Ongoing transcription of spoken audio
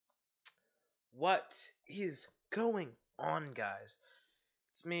What is going on, guys?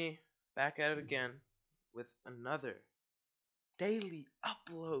 It's me, back at it again, with another daily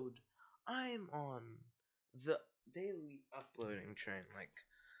upload. I'm on the daily uploading train,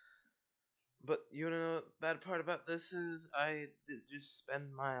 but you know what the bad part about this is? I just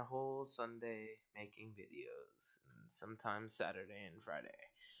spend my whole Sunday making videos, and sometimes Saturday and Friday.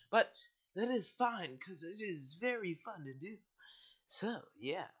 But that is fine, because it is very fun to do. So,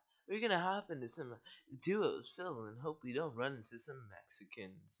 yeah, we're gonna hop into some duos fill and hope we don't run into some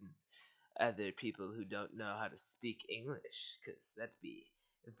Mexicans and other people who don't know how to speak English, because that'd be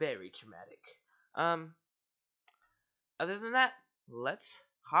very traumatic. Um, Other than that, let's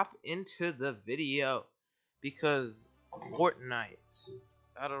hop into the video, because Fortnite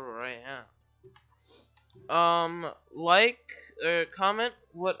Battle Royale. Like or comment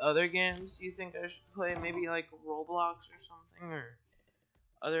what other games you think I should play. Maybe like Roblox or something, or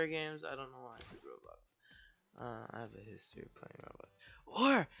other games. I don't know why I said Roblox. I have a history of playing Roblox.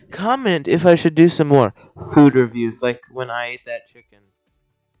 Or comment if I should do some more food reviews, like when I ate that chicken.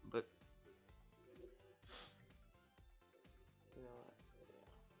 But you know what?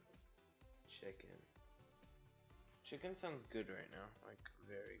 Chicken. Chicken sounds good right now. Like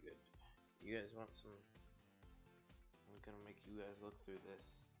very good. You guys want some? I'm gonna make you guys look through this.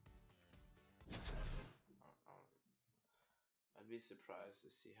 I'd be surprised to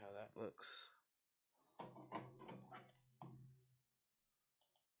see how that looks.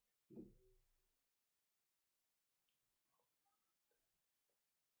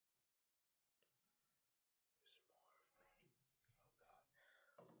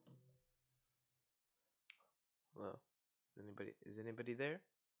 Hello? Is anybody there?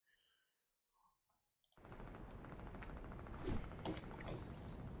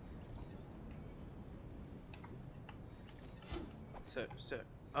 So,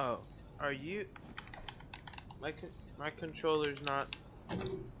 oh, are you? My controller's not. My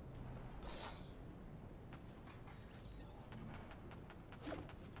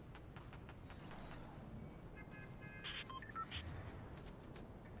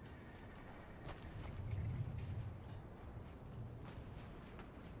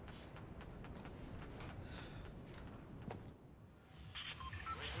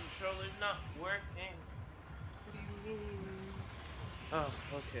controller's not working. What do you mean? Oh,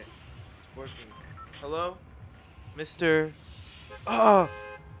 okay, it's working. Hello, Mr. Oh,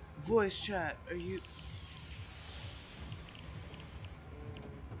 voice chat. Are you?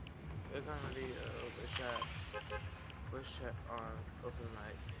 Click on the open chat. Voice chat on. Open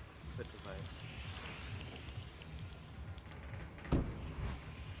mic. Put device.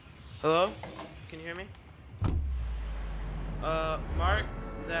 Hello? Can you hear me? Mark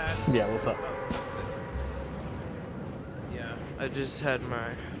that. Yeah, what's up? Yeah, I just had my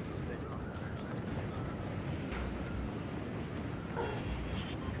thing on.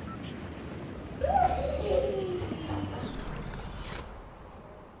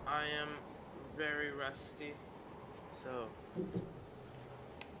 I am very rusty, so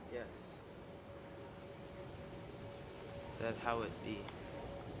yes, that's how it be.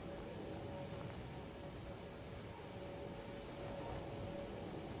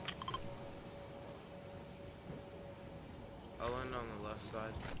 I'll land on the left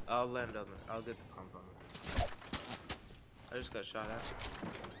side. I'll get the pump on it. I just got shot at.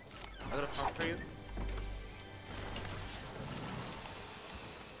 I got a pump for you.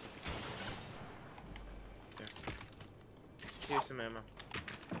 Here. Here's some ammo.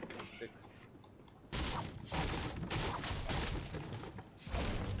 6.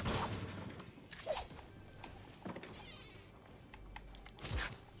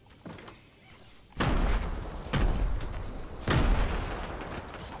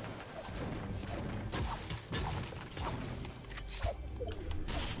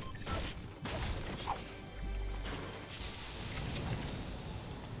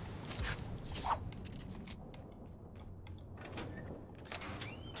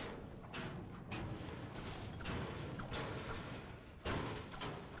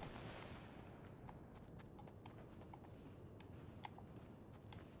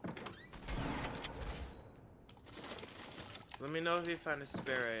 Let me know if you find a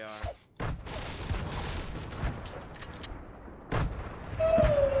spare AR.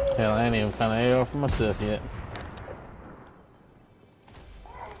 Hell, I ain't even found an AR for myself yet.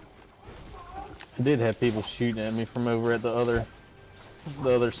 I did have people shooting at me from over at the other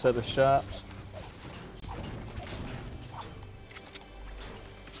set of shops.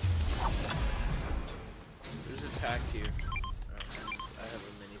 There's a tack here. I have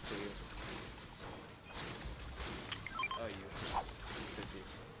a mini for you. Oh, you.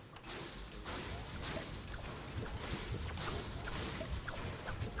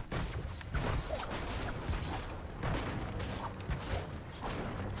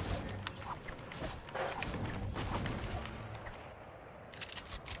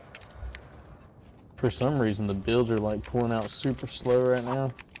 For some reason, the builds are like pulling out super slow right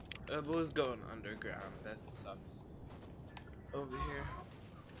now. Blue's going underground. That sucks. Over here,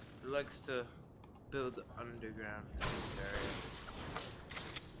 he likes to build underground in this area.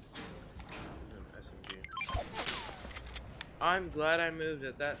 SMG. I'm glad I moved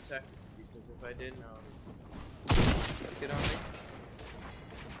at that second, because if I didn't, I would get on me.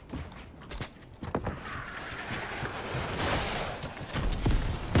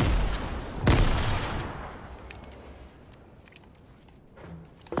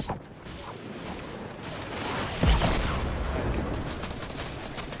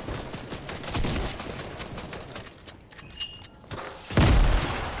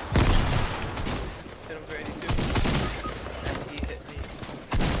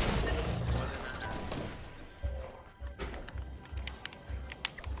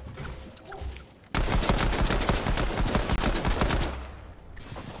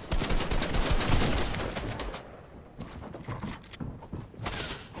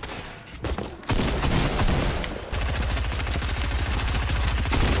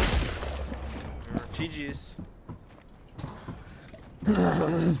 GG's.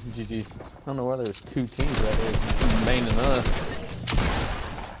 GG's. I don't know why there's two teams right there maining us.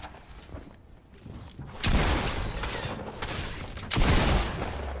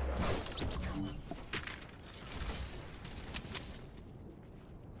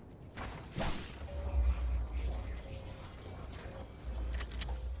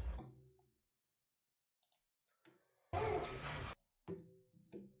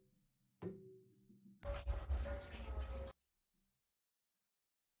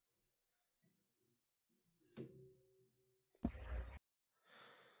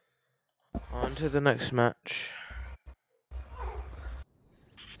 On to the next match.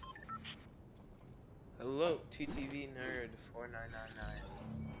 Hello, TTV Nerd 4999.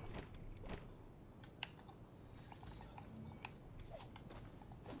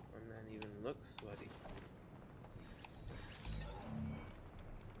 My man even looks sweaty.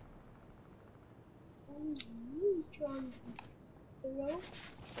 Hello?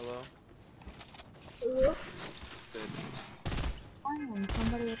 Hello? Hello? Good.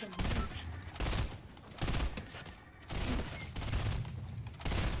 Somebody with a knife.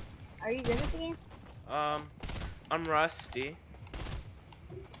 Are you good at the game? I'm rusty.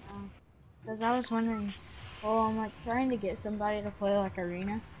 Because I was wondering, well, I'm like trying to get somebody to play like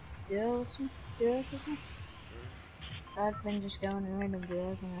arena duels or something. I've been just going to random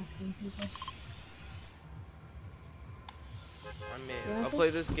duels and asking people. I mean, I'll play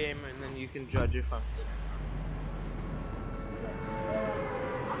this game and then you can judge if I'm good or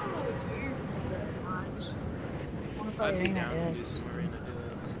not. I'd be down to do some arena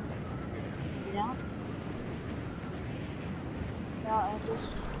duels. You down? Yeah, I just...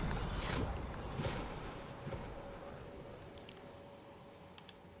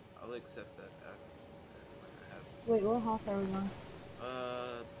 I'll accept that. Wait, what house are we going?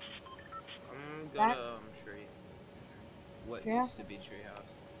 I'm gonna tree. What Yeah. used to be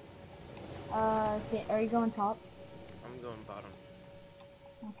treehouse. Are you going top? I'm going bottom.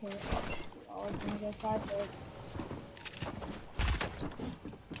 Okay. Oh, we're gonna go side there.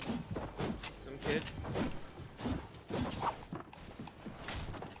 Some kid.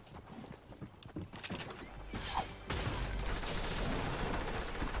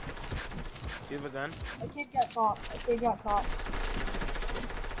 Do you have a gun? A kid got caught. A kid got caught.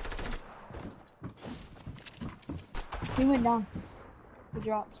 He went down. He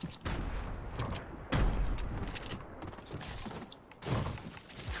dropped.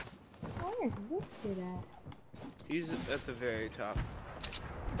 Where is this kid at? He's at the very top.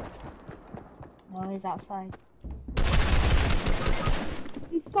 No, he's outside.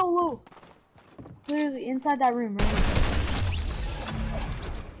 He's so low. Literally inside that room right here.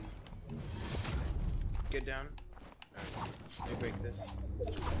 Get down. Alright, let me break this.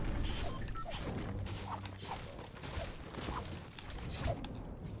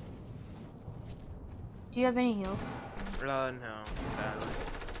 Do you have any heals? No, sadly.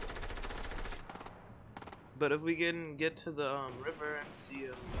 But if we can get to the river and see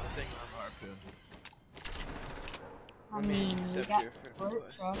a thing on harpoon. I mean, we got split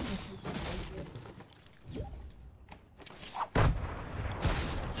truck.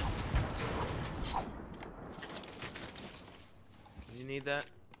 You need that?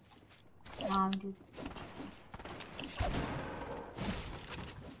 Dude.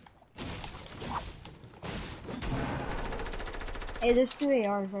 Hey, there's 2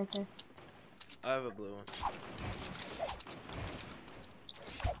 ARs right there. I have a blue one.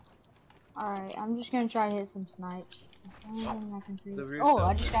 Alright, I'm just gonna try to hit some snipes. I can see. The roof's Oh, I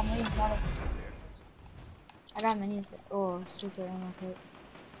open. just got moved out of I got minis. Oh, stupid ammo kit.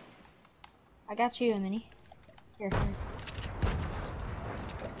 I got you a mini. Here, here's.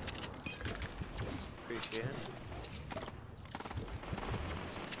 Appreciate it.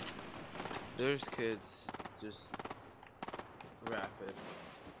 There's kids just rapid.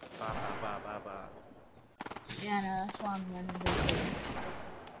 Ba ba ba ba ba. Yeah, no, that's why I'm running this.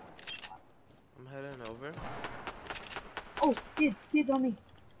 I'm heading over. Oh, kid on me.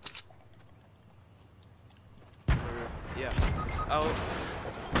 Yeah. Oh.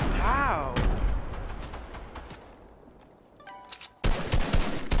 How?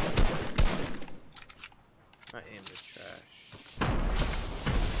 My aim is trash.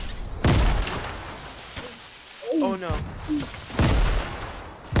 Oh no.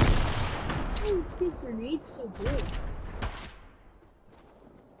 Oh, kid grenade's so good.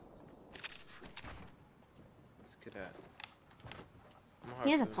 Let's get at.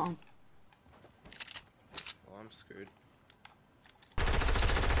 He has a pump. Well, I'm screwed.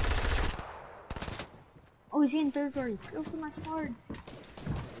 Oh, he's in third party. Go for my card.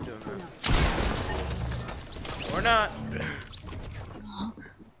 I'm doing Oh, that. no. Or not.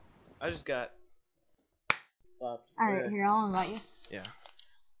 I just got. Alright, here, I'll invite you. Yeah.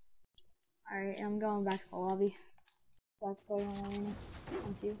 Alright, I'm going back to the lobby. Back to play on arena.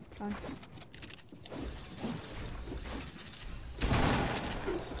 Thank you. Fun.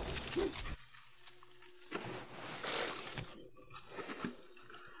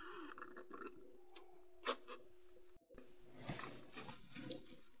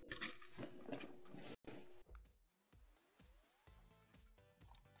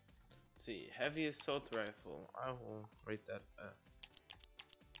 Let's see, heavy assault rifle. I will rate that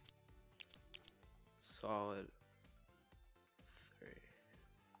solid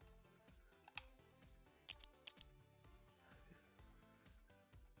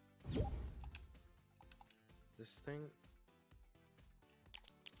 3. This thing.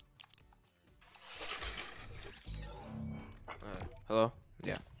 Hello?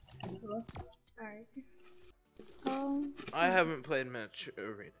 Yeah. Alright. I haven't played much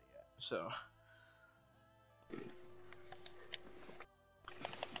arena yet, so.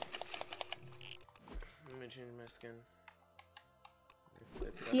 Let me change my skin.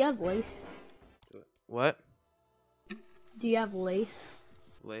 Do you have lace? What? Do you have lace?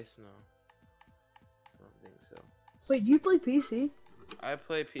 Lace? No. I don't think so. Wait, you play PC? I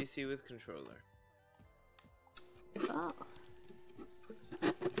play PC with controller. Oh.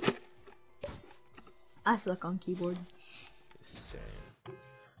 I suck on keyboard. Same.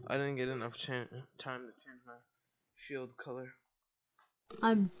 I didn't get enough time to change my shield color.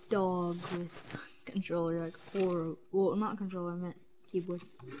 I'm dog with controller, like horror. Well, not controller, I meant keyboard.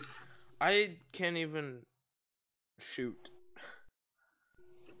 I can't even shoot.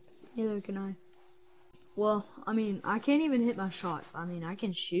 Neither can I. Well, I mean, I can't even hit my shots. I mean, I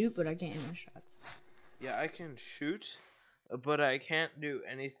can shoot, but I can't hit my shots. Yeah, I can shoot, but I can't do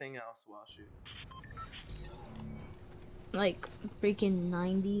anything else while shooting. Like freaking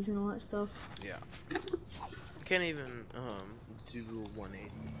 90s and all that stuff. Yeah. I can't even do a 180.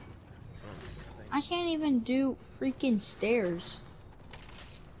 Thing. I can't even do freaking stairs.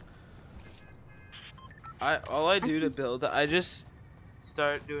 All I do to build, I just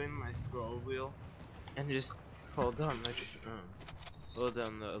start doing my scroll wheel and just hold down the hold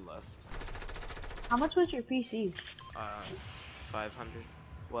down the left. How much was your PC? 500.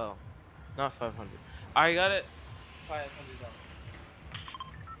 Well, not 500. I got it $500.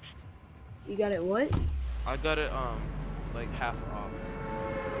 You got it what? I got it like half off.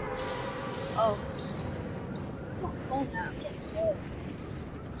 Oh. Oh, no.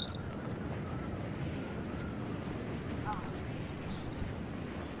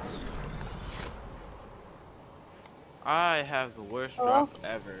 I have the worst Hello? drop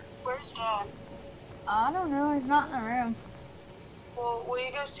ever. Where's Dad? I don't know. He's not in the room. Well, will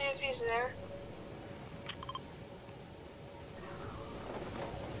you go see if he's there?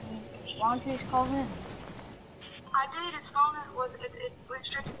 Why don't you just call him? I did. His phone it went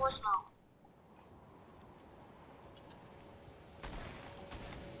straight to voicemail.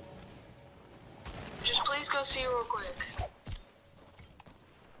 Just please go see real quick.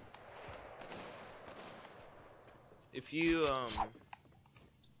 If you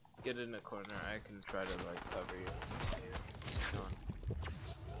get in a corner, I can try to like cover you.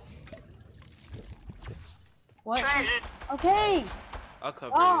 What? Try it. Okay. I'll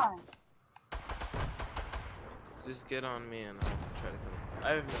cover God. you. Just get on me and I'll try to cover you. I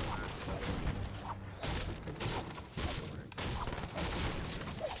have no mind.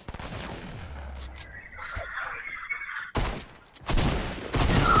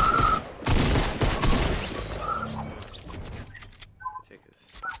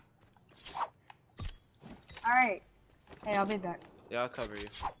 Hey, I'll be back. Yeah, I'll cover you.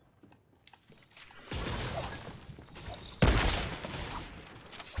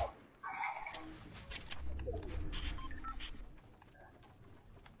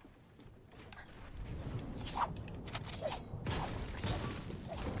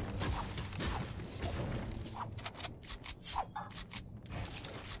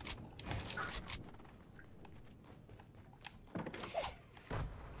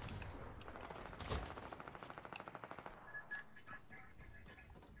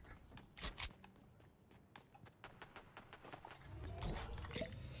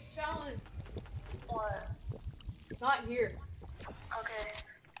 Challenge. What? Not here. Okay.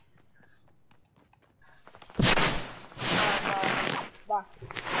 Bye.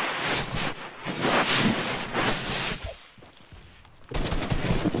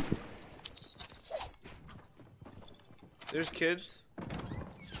 There's kids.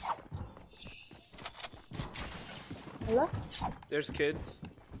 Hello? There's kids.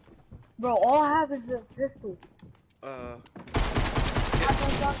 Bro, all I have is a pistol.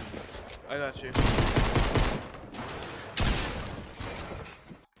 I got you.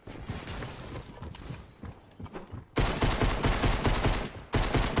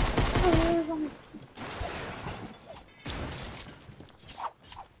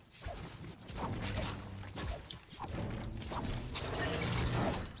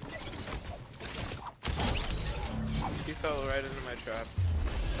 He fell right into my trap.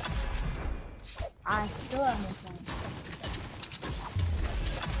 I still have my phone.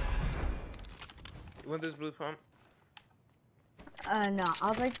 You want this blue pump? No,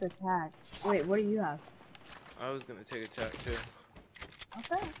 I'll take the tag. Wait, what do you have? I was gonna take a tag too.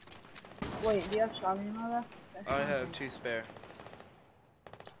 Okay. Wait, do you have shotgun ammo left? I have 2 spare.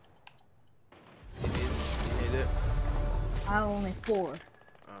 You need it? I have only 4.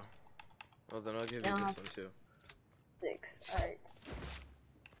 Oh. Well then I'll give you Yeah. this one too. 6. Alright.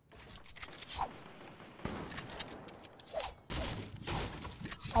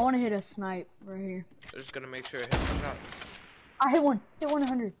 I want to hit a snipe right here. I'm just gonna make sure I hit the shots. I hit one. Hit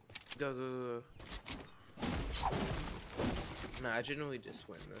 100. Go, go, go. Imagine we just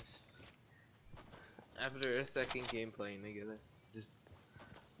win this. After a second game playing together. Just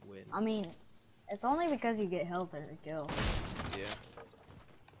win. I mean, it's only because you get health every kill. Yeah.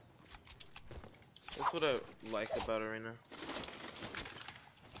 That's what I like about Arena.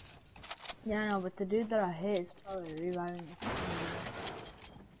 Yeah, I know, but the dude that I hit is probably reviving me.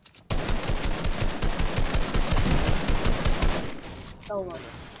 Solo.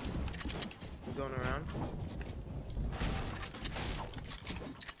 Going around.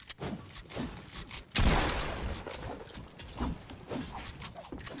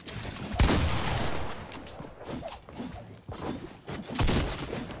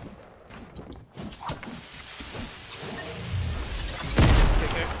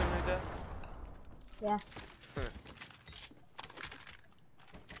 Pickaxe him like that? Yeah.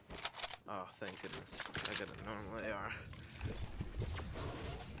 Oh, thank goodness. I got a normal AR.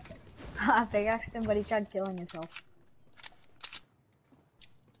 I pickaxed him, but he tried killing himself.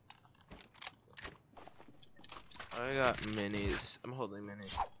 I got minis. I'm holding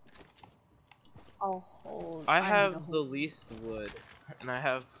minis. I'll hold. I need have to the hold. least wood, and I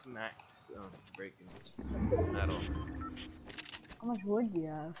have max breakings metal. How much wood do you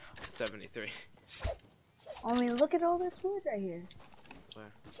have? 73. I mean, look at all this wood right here.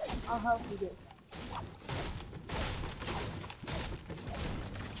 Where? I'll help you get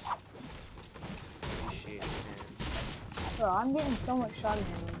Shit, man. some. Bro, I'm getting so much shotgun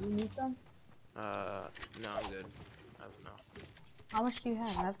ammo. Do you need some? No, I'm good. I have enough. How much do you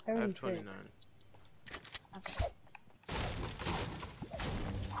have? I have I 36. have 29. Okay.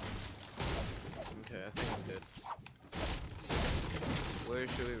 Okay, I think I'm good. Where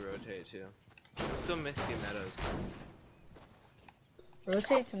should we rotate to? I'm still Misty Meadows.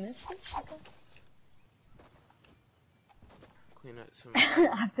 Rotate to Misty? Okay. Clean up some.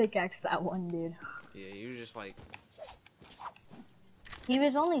 I pickaxed that one dude. Yeah, you just like. He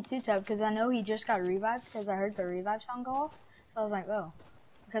was only 2-tap because I know he just got revived because I heard the revive sound go off. So I was like, oh.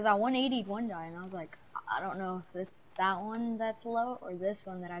 Because I 180'd one guy and I was like, I don't know if it's that one that's low or this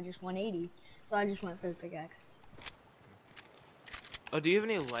one that I just 180. So I just went for the pickaxe. Oh, do you have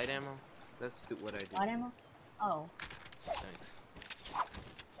any light ammo? That's what I do. Light ammo? Oh. Thanks.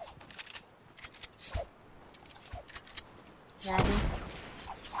 Maggie?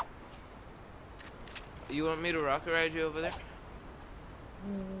 You want me to rocket ride you over there?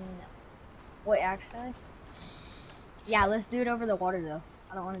 No. Wait, actually? Yeah, let's do it over the water though.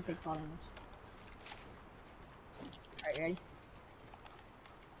 I don't want to take fall damage. Alright, ready?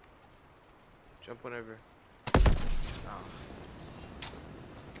 Jump whenever. Oh.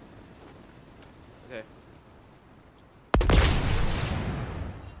 Okay.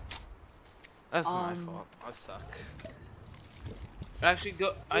 That's my fault. I suck. Actually,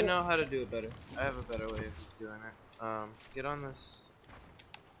 go. I know how to do it better. I have a better way of doing it. Get on this.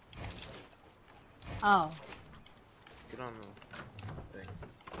 Oh. Get on the thing.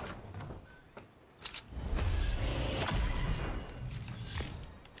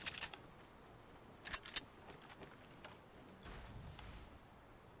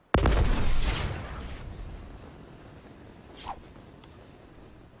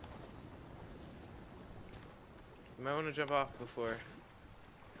 You might want to jump off before.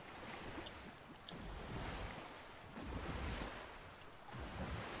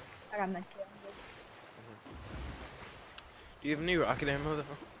 I got my Do you have any rocket ammo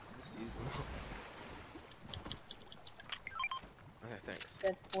though? Just use them all. Okay, thanks.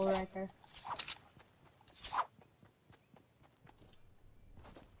 That's 4 right there.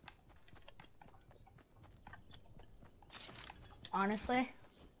 Honestly,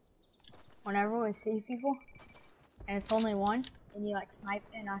 whenever we see people and it's only one, and you like snipe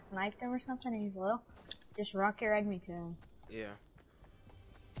and I sniped him or something and he's low, just rocket ride me to him. Yeah.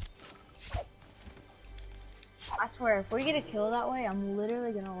 I swear, if we get a kill that way, I'm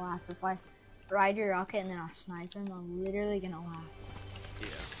literally gonna laugh. If I ride your rocket and then I snipe him, I'm literally gonna laugh. Yeah,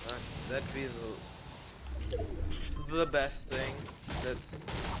 that'd be the best thing that's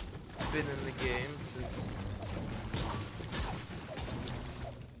been in the game since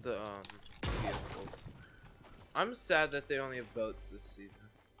the vehicles. I'm sad that they only have boats this season.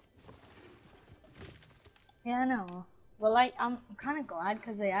 Yeah, I know. Well, I'm kind of glad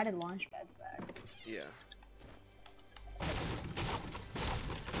because they added launch pads back. Yeah.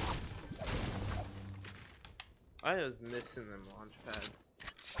 I was missing them launch pads.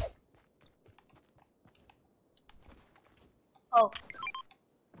 Oh.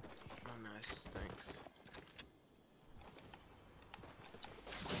 Oh, nice. Thanks.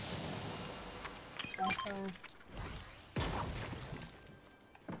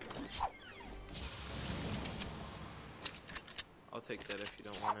 I'll take that if you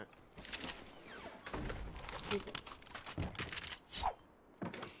don't want it.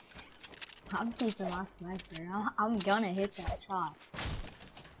 I'm keeping my sniper. I'm gonna hit that shot.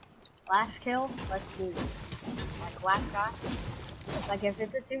 Last kill, let's do this. Like last guy. Like if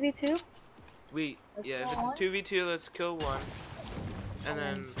it's a 2v2. Yeah, if it's a 2v2, let's kill one. And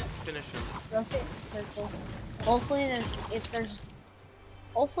then finish him. Rotate circle. Hopefully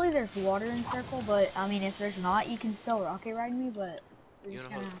there's water in circle, but I mean if there's not, you can still rocket ride me, but we're just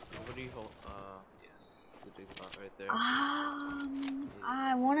gonna what do you hold? Yeah, the big pot right there.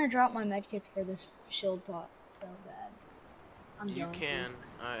 I want to drop my medkits for this shield pot so bad. You can.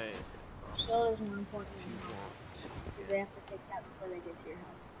 Shield is more important if you than want. because they have to take that before they get to your house.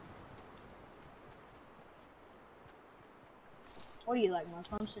 What do you like more,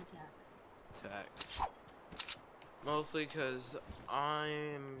 pumps or tax? Tax. Mostly because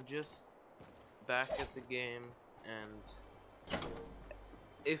I'm just back at the game, and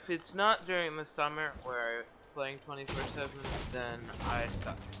if it's not during the summer where I'm playing 24/7, then I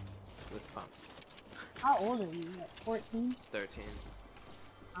suck with pumps. How old are you? Like 14? 13.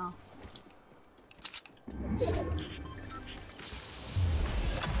 Oh.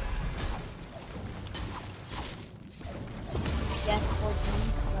 Yes, 14.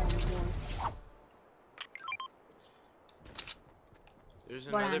 There's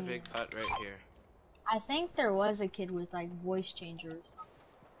another big pot right here. I think there was a kid with like voice changer or something.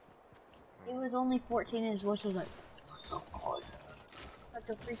 He was only 14 and his voice was like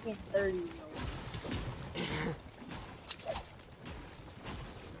a freaking 30-year-old.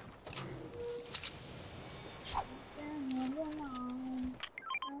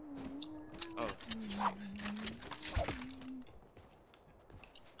 Oh, thanks.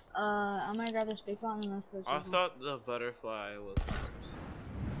 I'm gonna grab this big pot and let's go. I thought the butterfly was ours.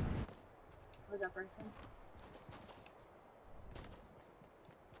 Was that person?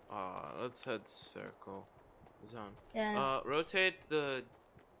 Let's head circle. Zone. Yeah. Rotate the,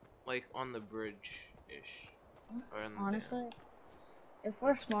 like, on the bridge-ish. Or in the Honestly, if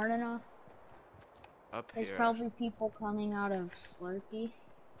we're smart enough, up there's here. probably people coming out of Slurpee.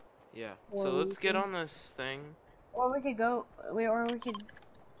 Yeah. Or So let's get on this thing. Or we could go. Or we could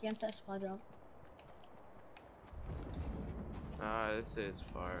camp that spot up. This is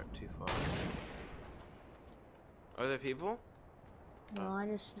too far. Are there people? No, I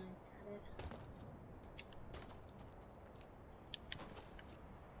just sniped at it.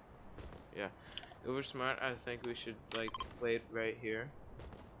 Yeah. If we're smart, I think we should, like, wait right here.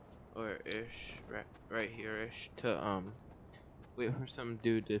 or ish, right here ish, to wait for some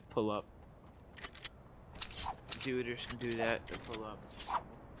dude to pull up. Dude or some do that to pull up.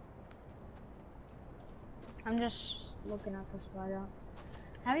 I'm just looking at the supply drop.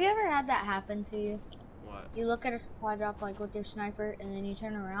 Have you ever had that happen to you? What? You look at a supply drop like with your sniper, and then you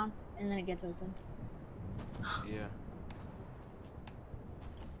turn around, and then it gets open. Yeah.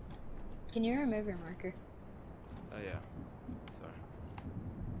 Can you remove your marker? Oh yeah.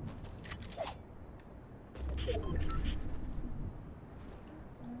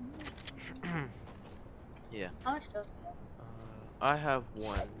 Sorry. Yeah. How much does it go? I have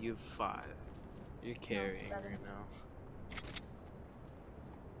 1. You have 5. You're carrying 7. right now.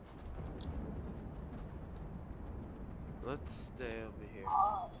 Let's stay over here.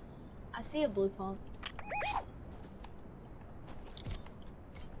 Oh, I see a blue pump.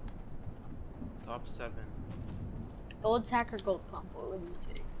 Top 7. Gold tack or gold pump? What would you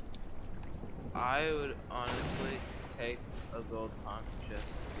take? I would honestly take a gold pump just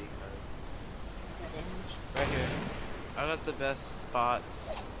because. Right here. I got the best spot.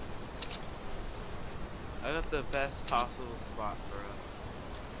 I got the best possible spot for us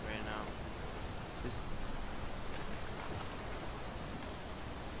right now. Just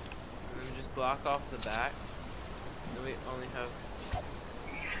and then just block off the back. Then we only have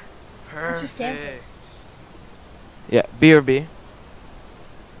just camp it. perfect. Yeah, B or B. Okay.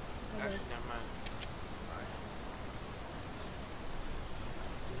 Actually, never mind.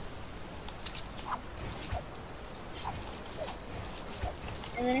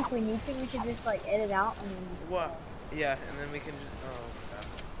 And then if we need to, we can just like edit out and then. What? Yeah, and then we can just. Oh, God.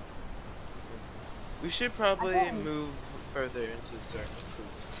 We should probably Okay. move further into the circle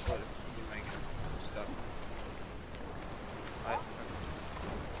because what if you might get stuck?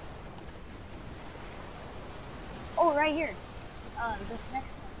 Oh, right here. This next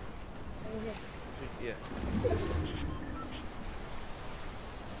one. Over here. Yeah.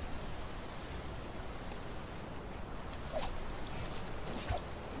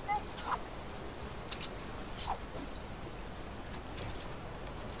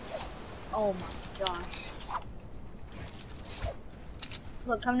 Oh my gosh.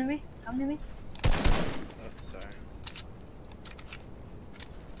 Look, come to me. Come to me. Oh, sorry.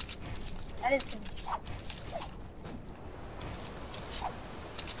 That is good.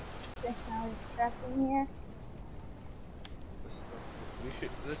 This now is trapped in here.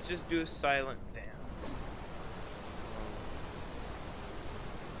 Let's just do a silent dance.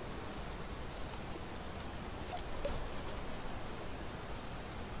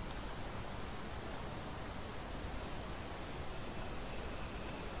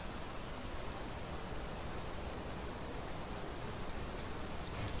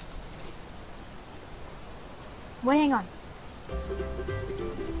 Wait, hang on.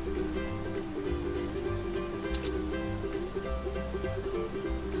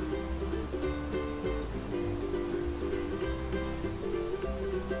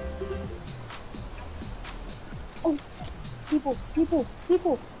 Oh, people.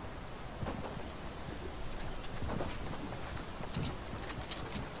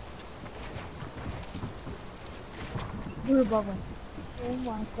 We're above them. Oh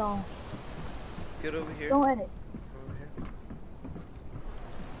my gosh. Get over here. Don't edit. Over here.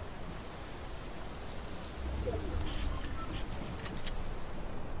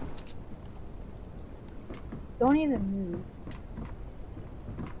 Don't even move.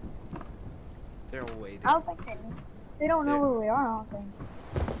 They're waiting. I don't think they don't know where we are, I don't think.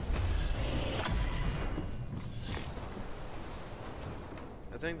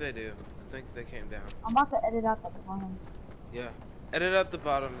 I think they do. I think they came down. I'm about to edit out the bottom. Yeah. Edit out the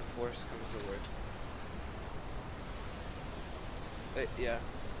bottom if worst comes to worst. Yeah.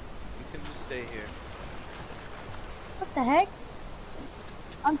 You can just stay here. What the heck?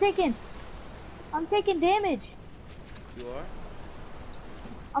 I'm taking damage. You are?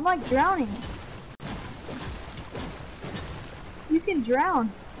 I'm like drowning. You can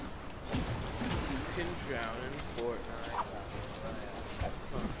drown. You can drown in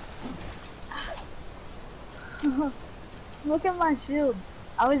Fortnite. Look at my shield.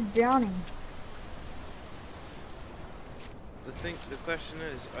 I was drowning. The question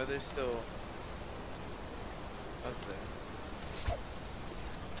is, are they still up there?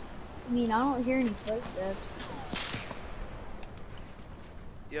 I mean, I don't hear any footsteps.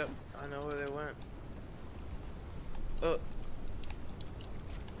 Yep, I know where they went. Oh,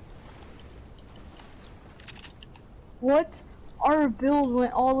 What? Our build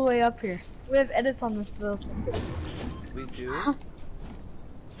went all the way up here. We have edits on this build. we do?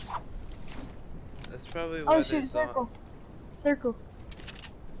 That's probably why Oh they shoot, thought. circle. Circle.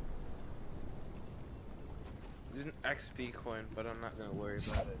 XP coin, but I'm not gonna worry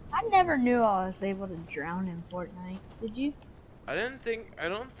about it. I never knew I was able to drown in Fortnite. Did you? I think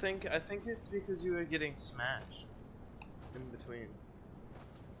it's because you were getting smashed in between.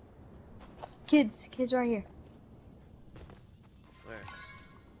 Kids right here. Where?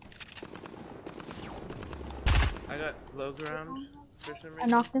 I got low ground for some reason. I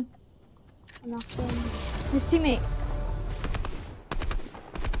knocked him. His teammate.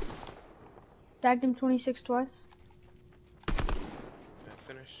 Tagged him 26 twice.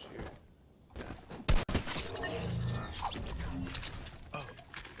 Finish here. Oh,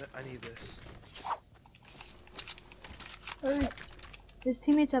 I need this. Hurry. His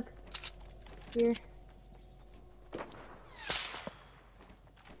teammate's up here.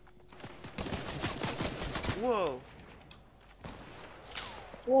 Whoa!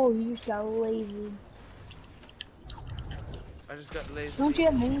 Whoa, you just got lazy. I just got lazy. Don't you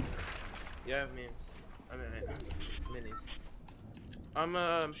have minis? Yeah, I have memes. I mean, minis.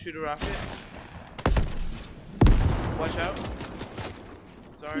 I'm shoot a rocket. Watch out.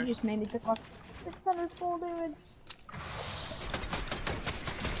 Sorry. You just made me pick off 600 full damage.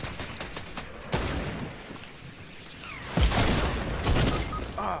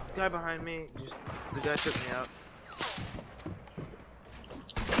 Ah, guy behind me. Just the guy took me out.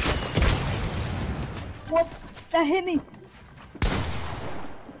 What? That hit me.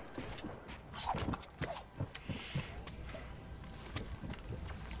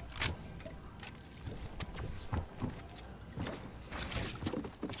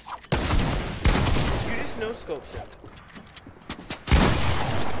 You just no scoped him.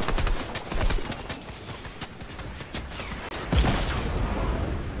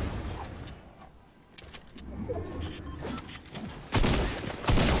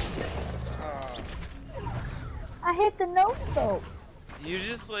 I hit the no scope. You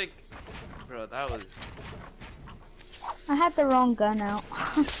just like, bro, that was. I had the wrong gun out.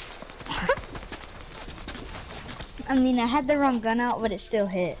 I mean, I had the wrong gun out, but it still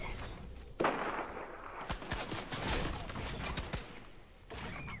hit.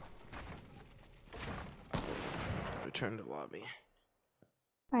 Return to lobby.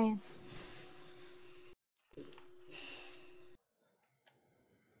 I am.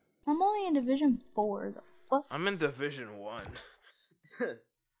 I'm only in Division 4. The fuck? I'm in Division 1.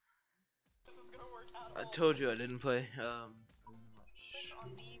 I told you I didn't play.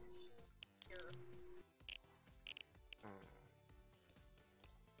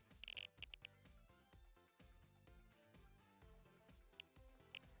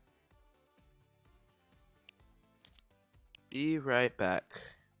 Be right back.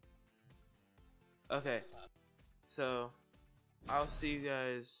 Okay, so I'll see you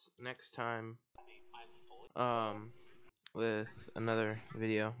guys next time. With another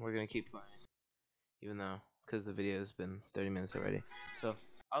video. We're gonna keep playing, even though, because the video has been 30 minutes already. So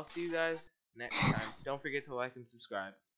I'll see you guys next time. Don't forget to like and subscribe.